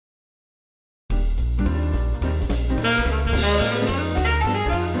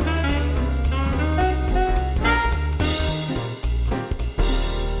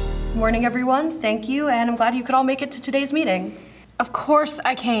morning, everyone. Thank you, and I'm glad you could all make it to today's meeting. Of course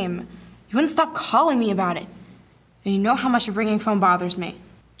I came. You wouldn't stop calling me about it. And you know how much a ringing phone bothers me.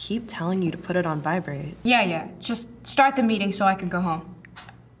 Keep telling you to put it on vibrate. Yeah. Just start the meeting so I can go home.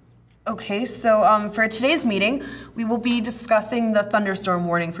 Okay, so for today's meeting, we will be discussing the thunderstorm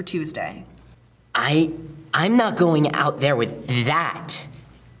warning for Tuesday. I'm not going out there with that.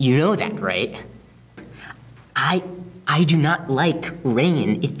 You know that, right? I do not like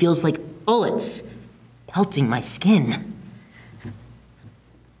rain. It feels like bullets pelting my skin.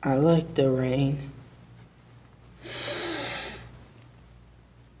 I like the rain.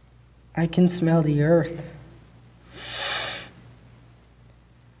 I can smell the earth.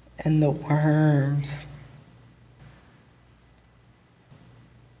 And the worms.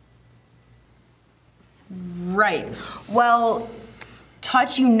 Right. Well,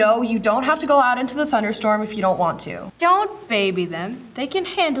 Touch, you know you don't have to go out into the thunderstorm if you don't want to. Don't baby them. They can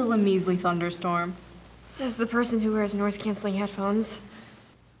handle a measly thunderstorm. Says the person who wears noise-canceling headphones.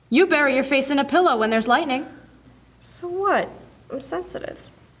 You bury your face in a pillow when there's lightning. So what? I'm sensitive.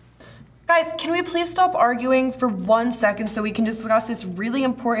 Guys, can we please stop arguing for 1 second so we can discuss this really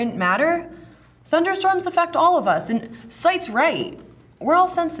important matter? Thunderstorms affect all of us, and Sight's right. We're all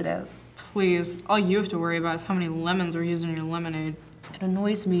sensitive. Please, all you have to worry about is how many lemons are used in your lemonade. It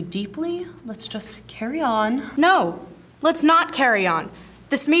annoys me deeply. Let's just carry on. No, let's not carry on.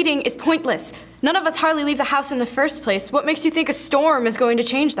 This meeting is pointless. None of us hardly leave the house in the first place. What makes you think a storm is going to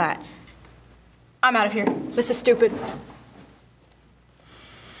change that? I'm out of here. This is stupid.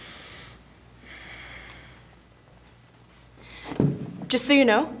 Just so you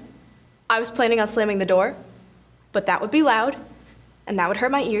know, I was planning on slamming the door, but that would be loud, and that would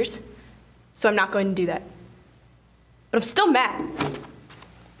hurt my ears, so I'm not going to do that. But I'm still mad.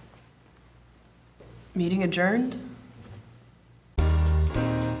 Meeting adjourned.